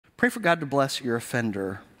Pray for God to bless your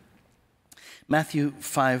offender. Matthew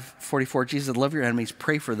 5:44, Jesus said, love your enemies,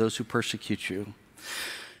 pray for those who persecute you.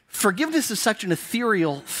 Forgiveness is such an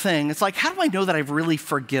ethereal thing. It's like, how do I know that I've really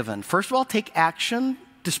forgiven? First of all, take action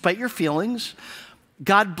despite your feelings.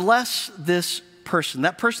 God bless this person.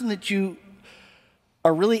 That person that you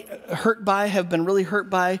are really hurt by, have been really hurt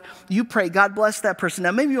by, you pray, God bless that person.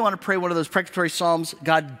 Now, maybe you want to pray one of those precatory psalms,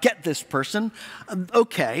 God get this person.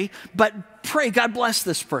 Okay, but pray, God bless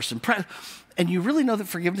this person. Pray. And you really know that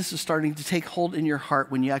forgiveness is starting to take hold in your heart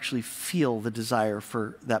when you actually feel the desire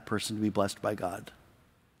for that person to be blessed by God.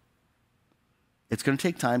 It's going to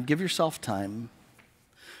take time. Give yourself time.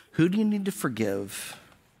 Who do you need to forgive?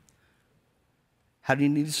 How do you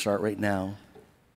need to start right now?